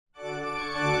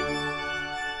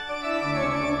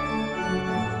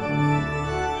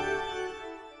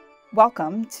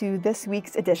Welcome to this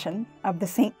week's edition of the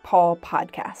St. Paul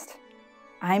Podcast.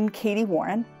 I'm Katy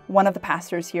Warren, one of the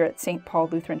pastors here at St. Paul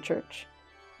Lutheran Church,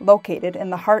 located in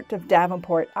the heart of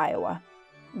Davenport, Iowa.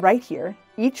 Right here,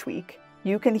 each week,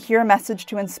 you can hear a message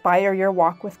to inspire your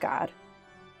walk with God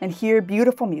and hear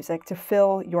beautiful music to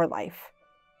fill your life.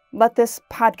 Let this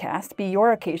podcast be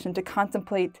your occasion to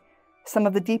contemplate some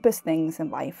of the deepest things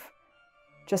in life,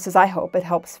 just as I hope it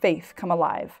helps faith come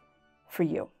alive for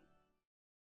you.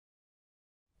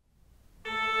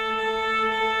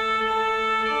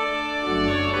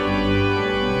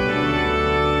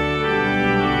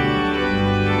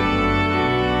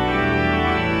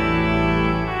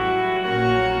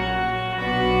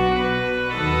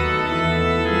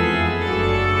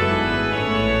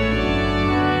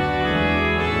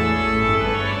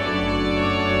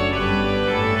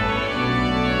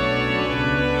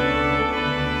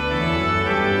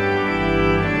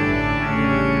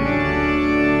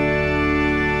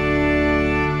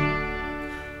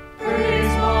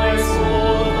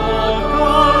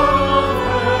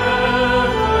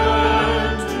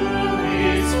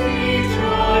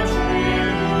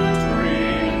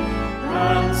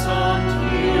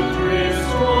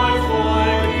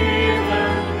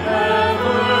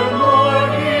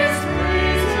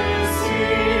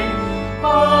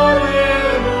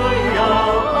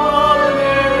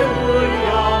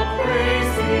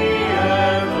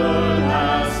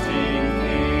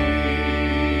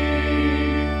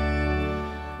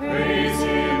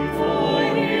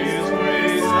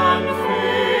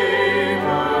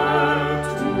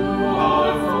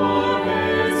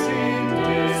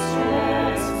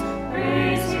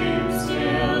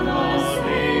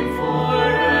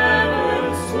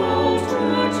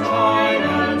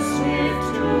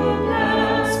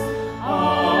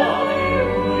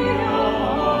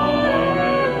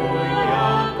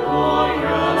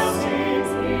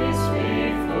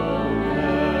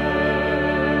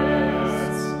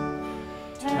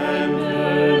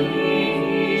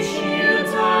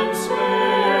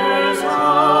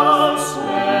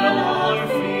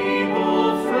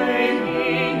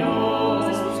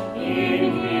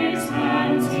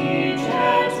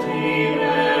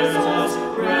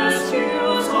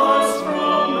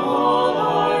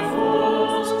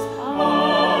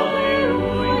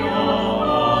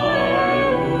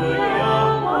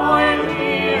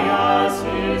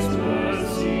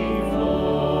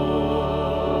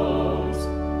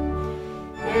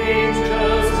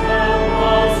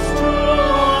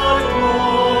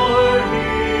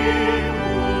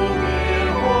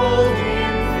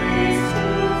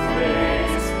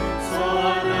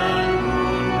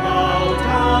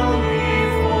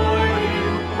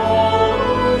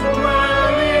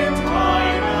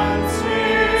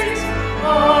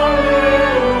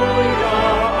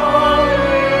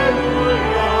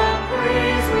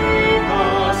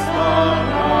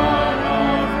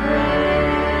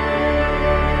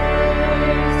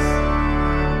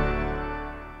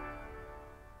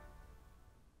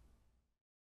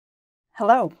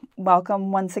 Hello,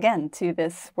 welcome once again to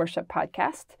this worship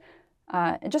podcast.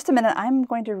 In just a minute, I'm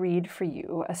going to read for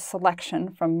you a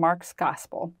selection from Mark's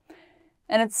Gospel.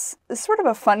 And it's sort of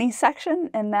a funny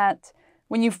section in that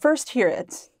when you first hear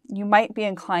it, you might be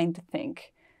inclined to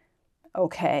think,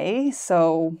 okay,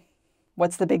 so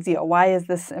what's the big deal? Why is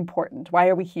this important? Why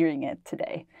are we hearing it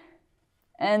today?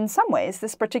 In some ways,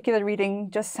 this particular reading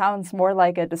just sounds more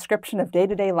like a description of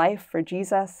day-to-day life for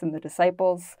Jesus and the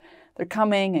disciples. They're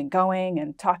coming and going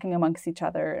and talking amongst each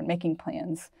other and making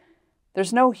plans.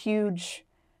 There's no huge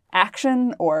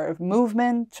action or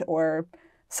movement or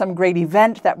some great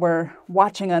event that we're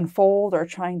watching unfold or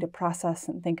trying to process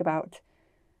and think about.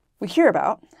 We hear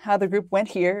about how the group went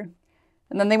here,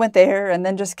 and then they went there, and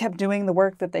then just kept doing the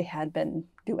work that they had been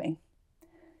doing.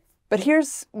 But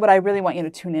here's what I really want you to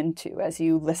tune into as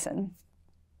you listen.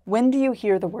 When do you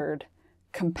hear the word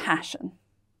compassion?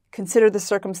 Consider the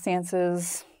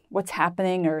circumstances, what's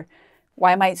happening, or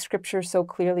why might Scripture so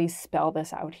clearly spell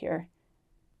this out here?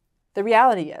 The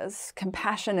reality is,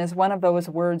 compassion is one of those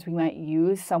words we might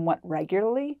use somewhat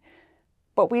regularly,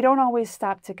 but we don't always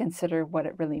stop to consider what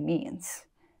it really means,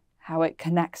 how it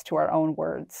connects to our own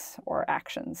words or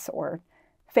actions or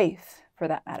faith, for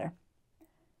that matter.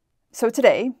 So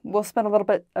today, we'll spend a little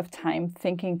bit of time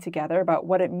thinking together about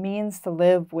what it means to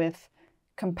live with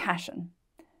compassion,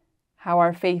 how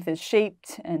our faith is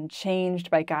shaped and changed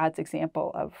by God's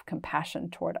example of compassion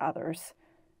toward others.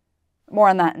 More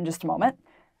on that in just a moment.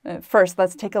 First,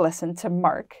 let's take a listen to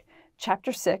Mark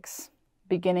chapter 6,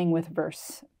 beginning with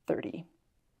verse 30.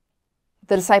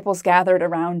 The disciples gathered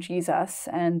around Jesus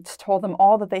and told him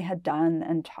all that they had done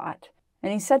and taught.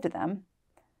 And he said to them,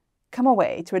 Come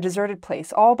away to a deserted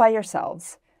place all by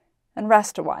yourselves and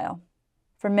rest a while,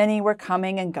 for many were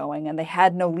coming and going, and they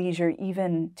had no leisure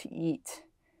even to eat.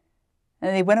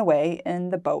 And they went away in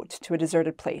the boat to a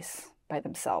deserted place by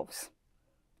themselves.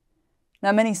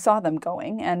 Now many saw them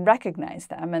going and recognized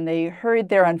them, and they hurried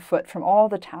there on foot from all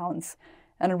the towns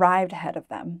and arrived ahead of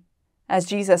them. As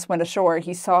Jesus went ashore,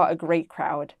 he saw a great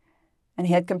crowd, and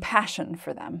he had compassion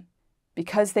for them,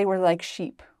 because they were like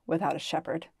sheep without a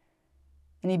shepherd.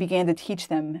 And he began to teach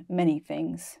them many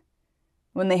things.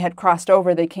 When they had crossed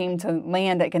over, they came to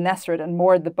land at Gennesaret and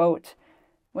moored the boat.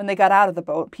 When they got out of the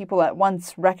boat, people at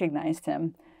once recognized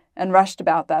him and rushed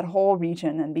about that whole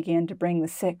region and began to bring the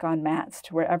sick on mats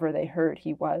to wherever they heard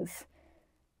he was.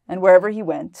 And wherever he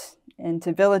went,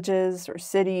 into villages or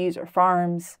cities or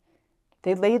farms,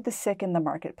 they laid the sick in the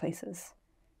marketplaces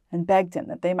and begged him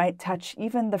that they might touch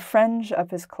even the fringe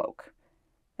of his cloak,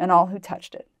 and all who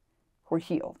touched it were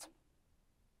healed.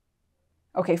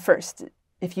 Okay, first,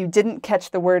 if you didn't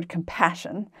catch the word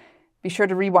compassion, be sure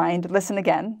to rewind, listen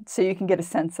again, so you can get a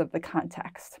sense of the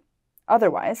context.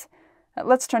 Otherwise,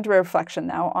 let's turn to a reflection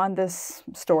now on this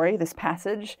story, this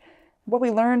passage, what we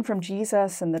learn from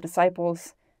Jesus and the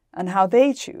disciples, and how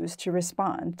they choose to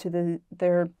respond to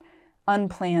their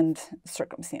unplanned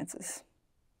circumstances.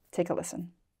 Take a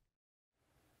listen.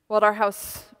 Well, at our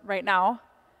house right now,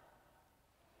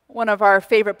 one of our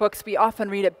favorite books we often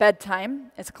read at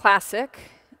bedtime is a classic,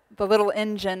 The Little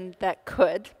Engine That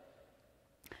Could.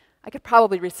 I could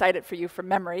probably recite it for you from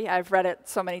memory. I've read it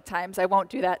so many times. I won't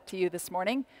do that to you this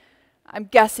morning. I'm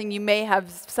guessing you may have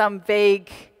some vague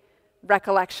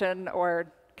recollection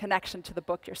or connection to the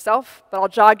book yourself, but I'll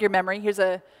jog your memory. Here's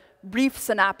a brief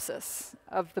synopsis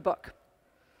of the book.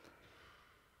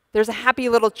 There's a happy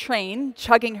little train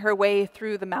chugging her way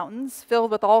through the mountains,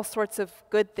 filled with all sorts of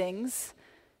good things,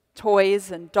 toys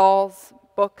and dolls,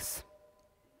 books,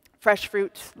 fresh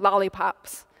fruit,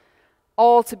 lollipops,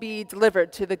 all to be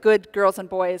delivered to the good girls and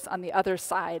boys on the other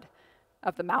side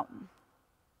of the mountain.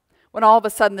 When all of a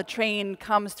sudden the train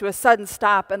comes to a sudden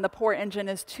stop and the poor engine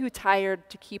is too tired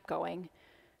to keep going,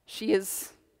 she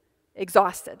is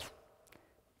exhausted,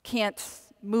 can't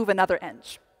move another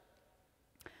inch.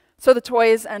 So the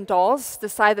toys and dolls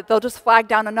decide that they'll just flag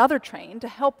down another train to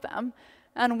help them,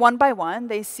 and one by one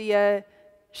they see a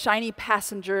shiny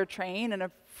passenger train and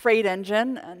a freight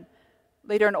engine and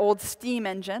later an old steam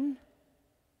engine.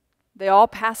 They all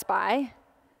pass by.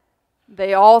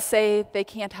 They all say they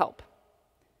can't help.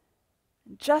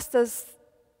 Just as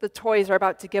the toys are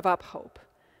about to give up hope,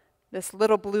 this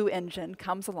little blue engine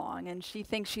comes along, and she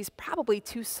thinks she's probably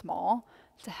too small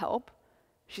to help.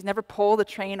 She's never pulled a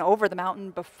train over the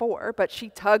mountain before, but she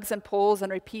tugs and pulls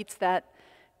and repeats that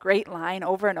great line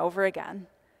over and over again.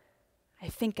 I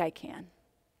think I can.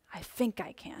 I think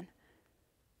I can.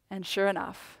 And sure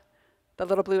enough, the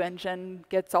little blue engine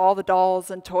gets all the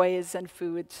dolls and toys and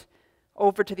food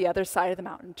over to the other side of the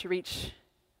mountain to reach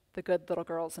the good little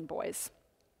girls and boys.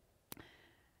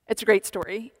 It's a great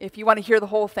story. If you want to hear the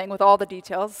whole thing with all the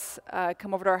details,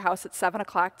 come over to our house at 7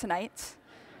 o'clock tonight.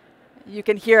 You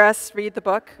can hear us read the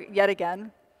book yet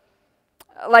again.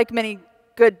 Like many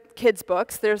good kids'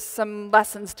 books, there's some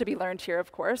lessons to be learned here,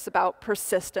 of course, about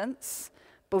persistence,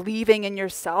 believing in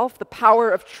yourself, the power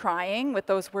of trying with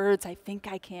those words, I think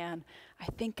I can, I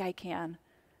think I can.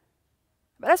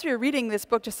 But as we were reading this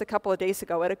book just a couple of days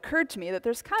ago, it occurred to me that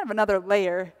there's kind of another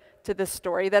layer to this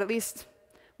story that at least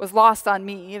was lost on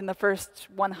me in the first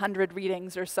 100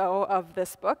 readings or so of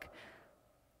this book.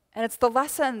 And it's the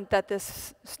lesson that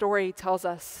this story tells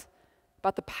us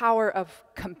about the power of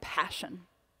compassion.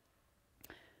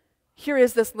 Here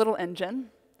is this little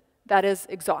engine that is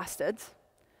exhausted.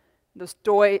 Those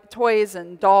toys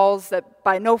and dolls that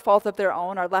by no fault of their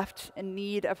own are left in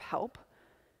need of help.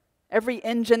 Every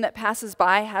engine that passes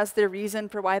by has their reason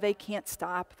for why they can't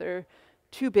stop. They're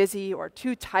too busy or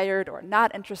too tired or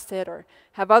not interested or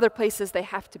have other places they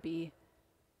have to be.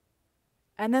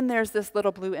 And then there's this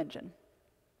little blue engine.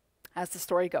 As the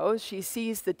story goes, she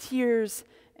sees the tears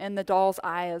in the doll's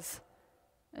eyes,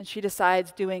 and she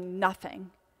decides doing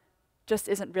nothing just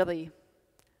isn't really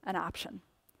an option.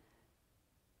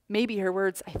 Maybe her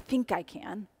words, I think I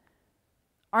can,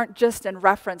 aren't just in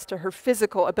reference to her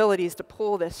physical abilities to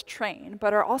pull this train,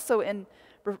 but are also in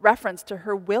reference to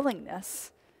her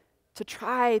willingness to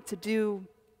try to do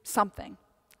something,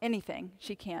 anything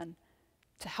she can,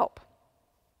 to help.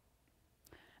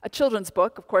 A children's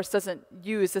book, of course, doesn't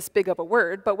use this big of a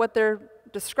word, but what they're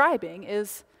describing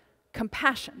is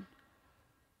compassion.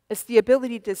 It's the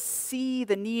ability to see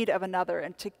the need of another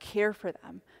and to care for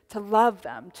them, to love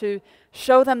them, to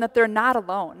show them that they're not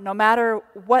alone, no matter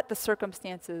what the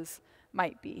circumstances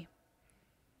might be.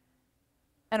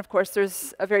 And of course,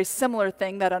 there's a very similar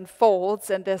thing that unfolds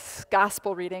in this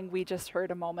gospel reading we just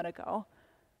heard a moment ago,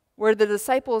 where the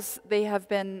disciples, they have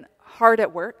been hard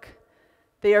at work.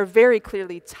 They are very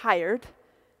clearly tired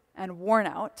and worn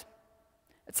out.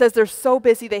 It says they're so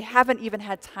busy they haven't even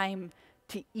had time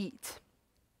to eat.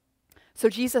 So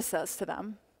Jesus says to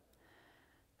them,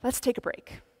 let's take a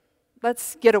break.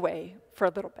 Let's get away for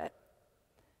a little bit.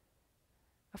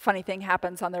 A funny thing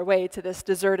happens on their way to this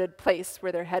deserted place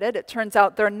where they're headed. It turns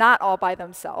out they're not all by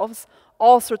themselves.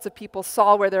 All sorts of people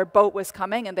saw where their boat was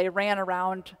coming, and they ran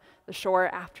around the shore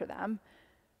after them.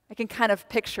 I can kind of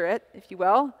picture it, if you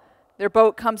will. Their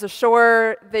boat comes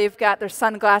ashore. They've got their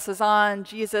sunglasses on.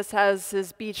 Jesus has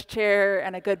his beach chair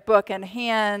and a good book in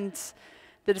hand.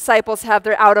 The disciples have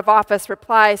their out-of-office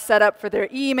reply set up for their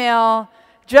email,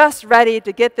 just ready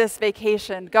to get this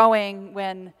vacation going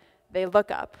when they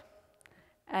look up.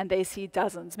 And they see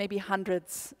dozens, maybe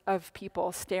hundreds of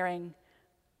people staring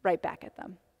right back at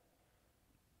them.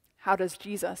 How does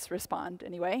Jesus respond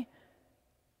anyway?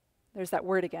 There's that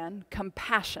word again,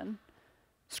 compassion.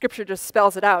 Scripture just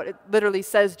spells it out. It literally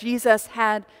says Jesus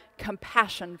had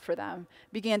compassion for them,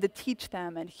 began to teach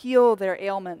them and heal their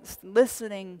ailments,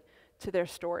 listening to their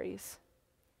stories.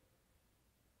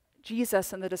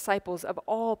 Jesus and the disciples, of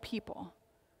all people,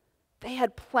 they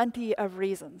had plenty of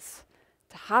reasons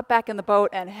to hop back in the boat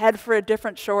and head for a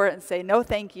different shore and say, no,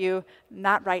 thank you,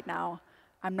 not right now,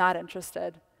 I'm not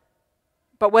interested.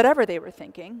 But whatever they were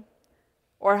thinking,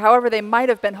 or however they might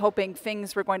have been hoping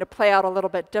things were going to play out a little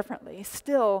bit differently,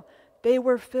 still, they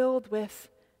were filled with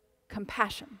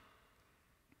compassion.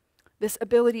 This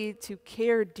ability to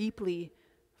care deeply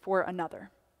for another,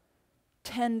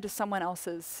 tend to someone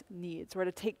else's needs, or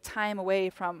to take time away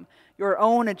from your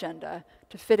own agenda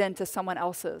to fit into someone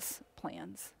else's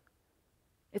plans.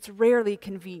 It's rarely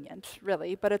convenient,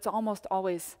 really, but it's almost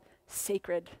always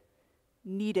sacred,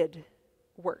 needed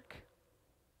work.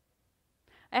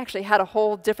 I actually had a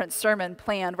whole different sermon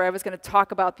planned where I was going to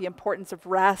talk about the importance of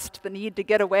rest, the need to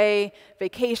get away,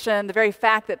 vacation, the very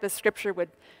fact that this scripture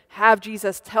would have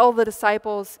Jesus tell the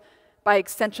disciples, by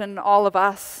extension all of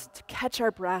us, to catch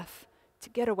our breath, to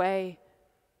get away,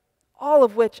 all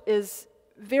of which is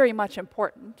very much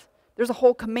important. There's a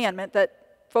whole commandment that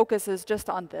focuses just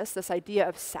on this idea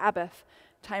of Sabbath,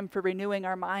 time for renewing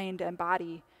our mind and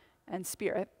body and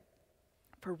spirit,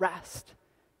 for rest.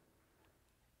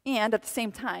 And at the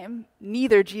same time,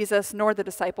 neither Jesus nor the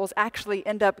disciples actually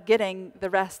end up getting the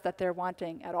rest that they're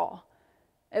wanting at all,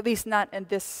 at least not in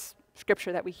this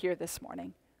scripture that we hear this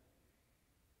morning.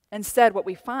 Instead, what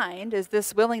we find is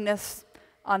this willingness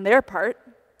on their part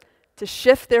to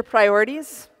shift their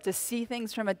priorities, to see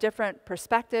things from a different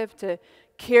perspective, to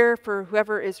care for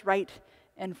whoever is right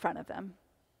in front of them.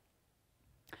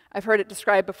 I've heard it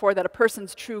described before that a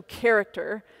person's true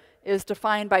character is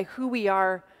defined by who we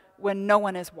are when no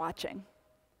one is watching.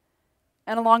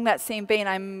 And along that same vein,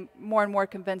 I'm more and more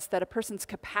convinced that a person's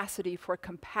capacity for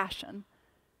compassion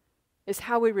is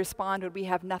how we respond when we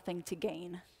have nothing to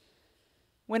gain,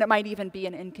 when it might even be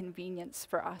an inconvenience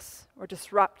for us or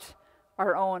disrupt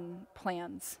our own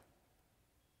plans.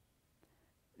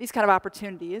 These kind of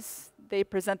opportunities, they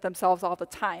present themselves all the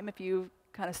time if you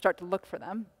kind of start to look for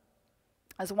them.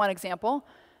 As one example,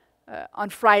 on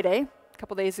Friday, a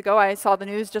couple days ago, I saw the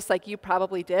news just like you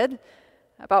probably did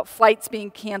about flights being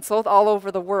canceled all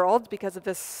over the world because of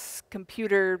this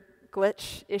computer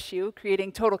glitch issue,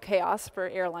 creating total chaos for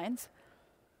airlines.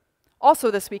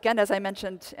 Also this weekend, as I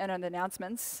mentioned in the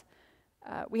announcements,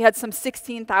 we had some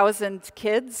 16,000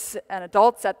 kids and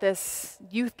adults at this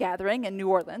youth gathering in New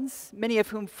Orleans, many of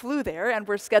whom flew there and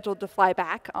were scheduled to fly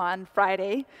back on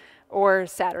Friday or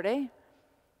Saturday.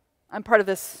 I'm part of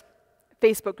this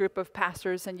Facebook group of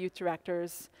pastors and youth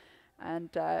directors, and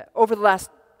over the last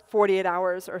 48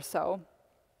 hours or so,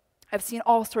 I've seen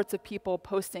all sorts of people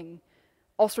posting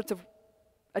all sorts of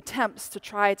attempts to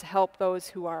try to help those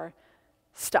who are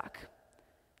stuck,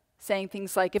 saying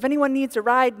things like, if anyone needs a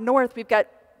ride north, we've got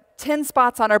 10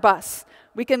 spots on our bus.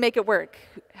 We can make it work.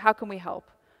 How can we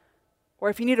help? Or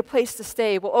if you need a place to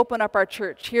stay, we'll open up our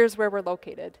church. Here's where we're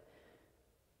located.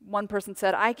 One person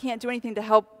said, I can't do anything to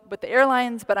help with the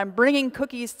airlines, but I'm bringing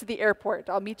cookies to the airport.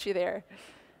 I'll meet you there.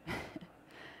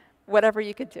 Whatever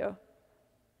you could do.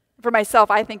 For myself,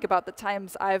 I think about the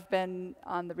times I've been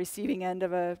on the receiving end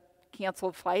of a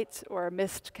canceled flight or a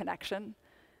missed connection.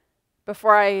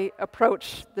 Before I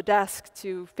approach the desk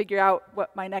to figure out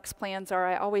what my next plans are,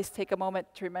 I always take a moment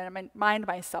to remind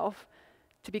myself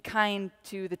to be kind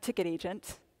to the ticket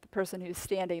agent, the person who's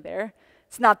standing there.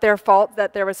 It's not their fault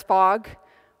that there was fog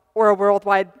or a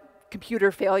worldwide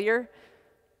computer failure.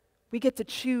 We get to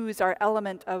choose our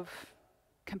element of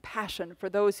compassion for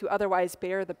those who otherwise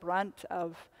bear the brunt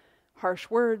of harsh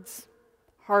words,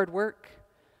 hard work,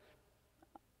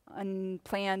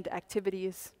 unplanned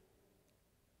activities.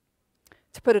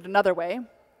 To put it another way,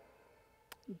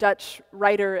 Dutch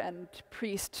writer and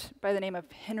priest by the name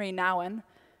of Henry Nouwen,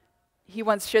 he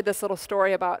once shared this little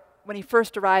story about when he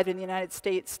first arrived in the United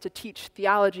States to teach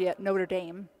theology at Notre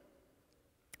Dame.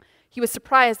 He was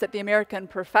surprised at the American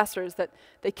professors that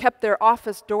they kept their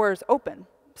office doors open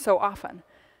so often.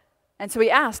 And so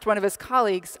he asked one of his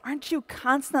colleagues, "Aren't you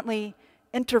constantly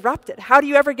interrupted? How do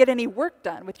you ever get any work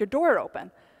done with your door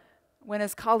open?" When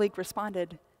his colleague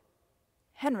responded,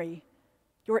 "Henry,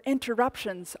 your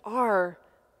interruptions are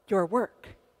your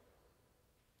work."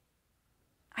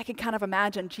 I can kind of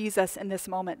imagine Jesus in this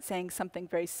moment saying something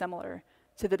very similar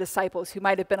to the disciples who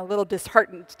might have been a little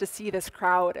disheartened to see this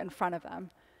crowd in front of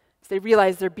them as they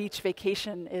realize their beach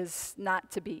vacation is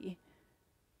not to be.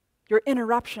 Your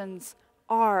interruptions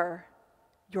are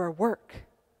your work.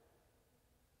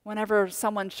 Whenever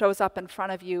someone shows up in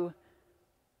front of you,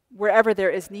 wherever there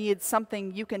is need,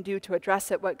 something you can do to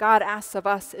address it, what God asks of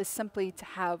us is simply to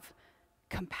have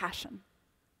compassion.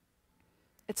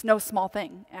 It's no small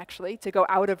thing, actually, to go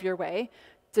out of your way,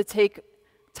 to take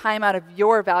time out of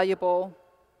your valuable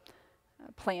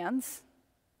plans,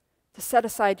 to set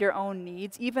aside your own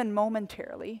needs, even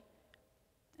momentarily,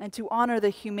 and to honor the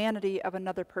humanity of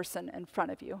another person in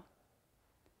front of you.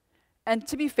 And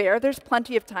to be fair, there's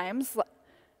plenty of times,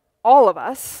 all of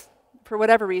us, for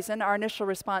whatever reason, our initial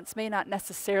response may not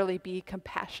necessarily be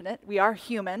compassionate. We are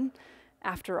human,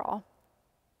 after all.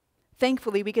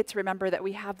 Thankfully, we get to remember that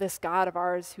we have this God of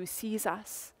ours who sees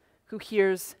us, who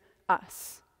hears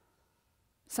us.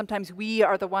 Sometimes we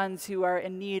are the ones who are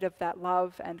in need of that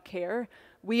love and care.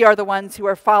 We are the ones who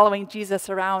are following Jesus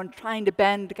around, trying to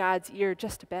bend God's ear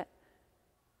just a bit.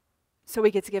 So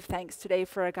we get to give thanks today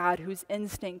for a God whose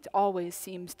instinct always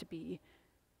seems to be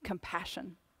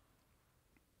compassion.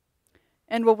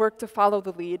 And we'll work to follow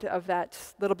the lead of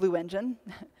that little blue engine,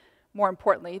 more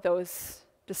importantly, those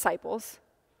disciples,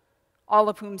 all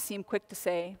of whom seem quick to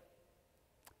say,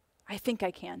 "I think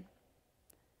I can."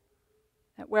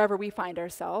 That wherever we find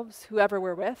ourselves, whoever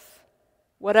we're with,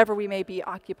 whatever we may be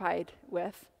occupied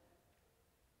with,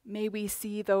 may we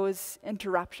see those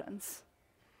interruptions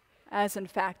as, in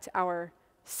fact, our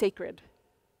sacred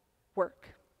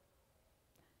work.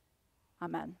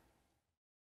 Amen.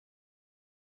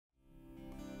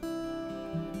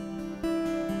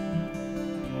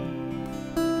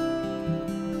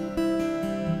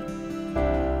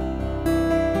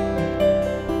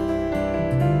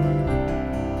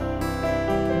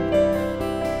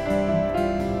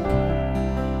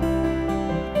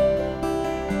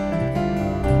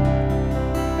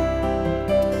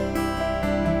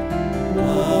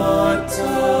 What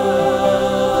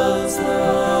does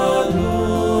the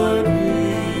Lord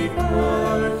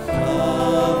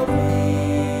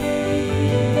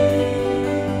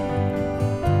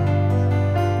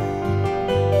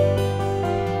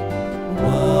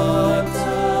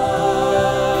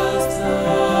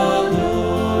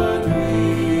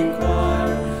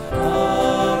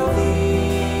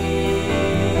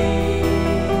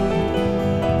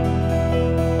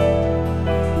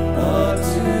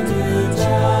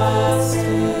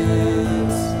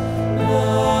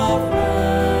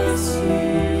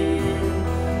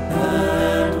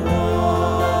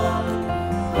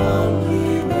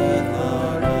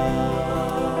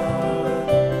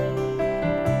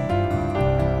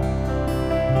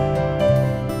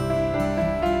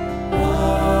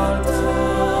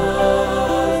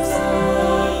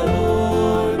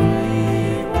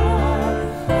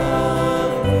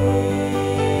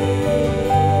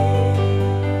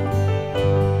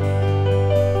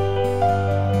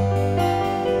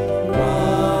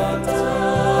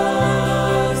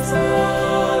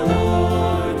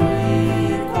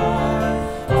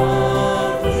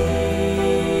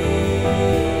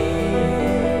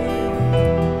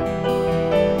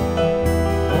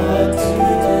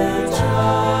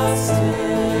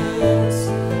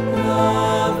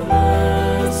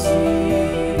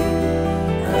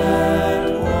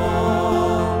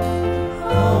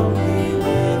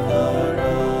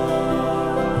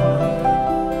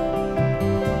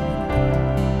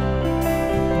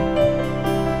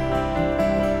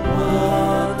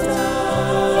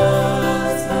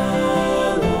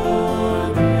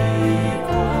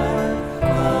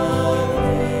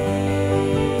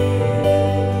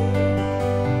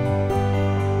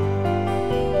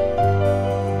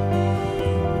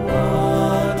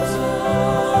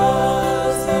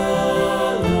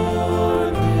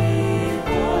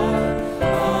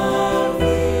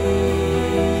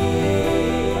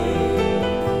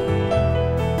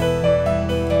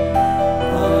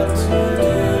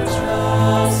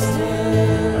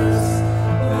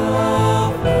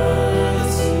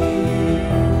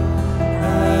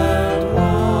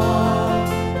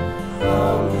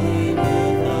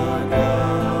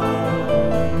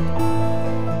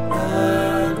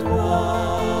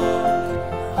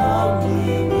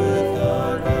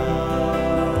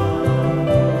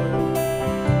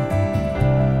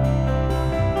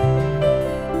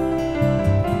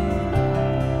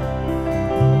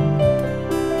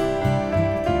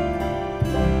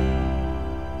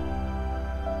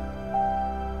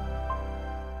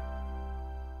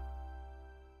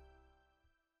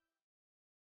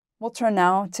We'll turn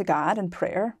now to God in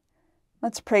prayer.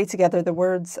 Let's pray together the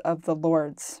words of the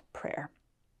Lord's Prayer.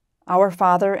 Our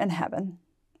Father in heaven,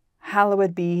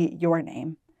 hallowed be your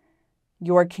name.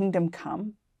 Your kingdom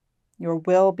come, your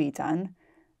will be done,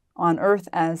 on earth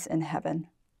as in heaven.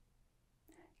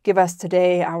 Give us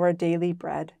today our daily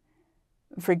bread.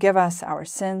 Forgive us our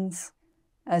sins,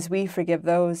 as we forgive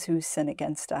those who sin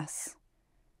against us.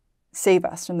 Save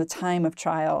us from the time of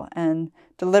trial, and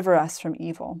deliver us from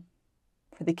evil.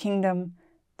 For the kingdom,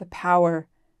 the power,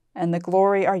 and the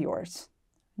glory are yours,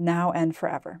 now and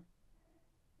forever.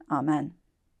 Amen.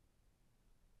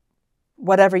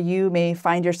 Whatever you may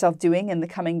find yourself doing in the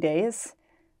coming days,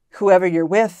 whoever you're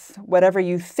with, whatever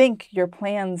you think your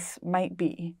plans might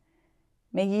be,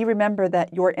 may ye remember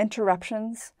that your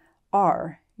interruptions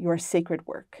are your sacred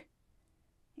work.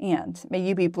 And may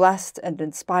you be blessed and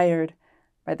inspired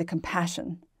by the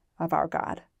compassion of our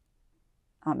God.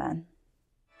 Amen.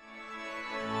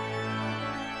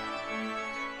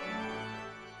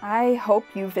 I hope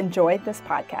you've enjoyed this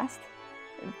podcast.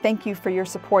 Thank you for your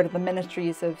support of the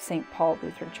ministries of St. Paul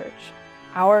Lutheran Church.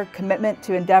 Our commitment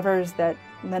to endeavors that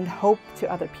lend hope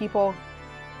to other people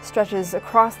stretches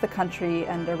across the country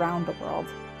and around the world.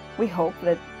 We hope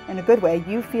that, in a good way,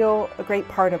 you feel a great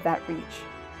part of that reach.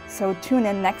 So tune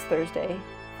in next Thursday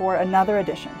for another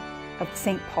edition of the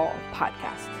St. Paul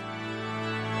Podcast.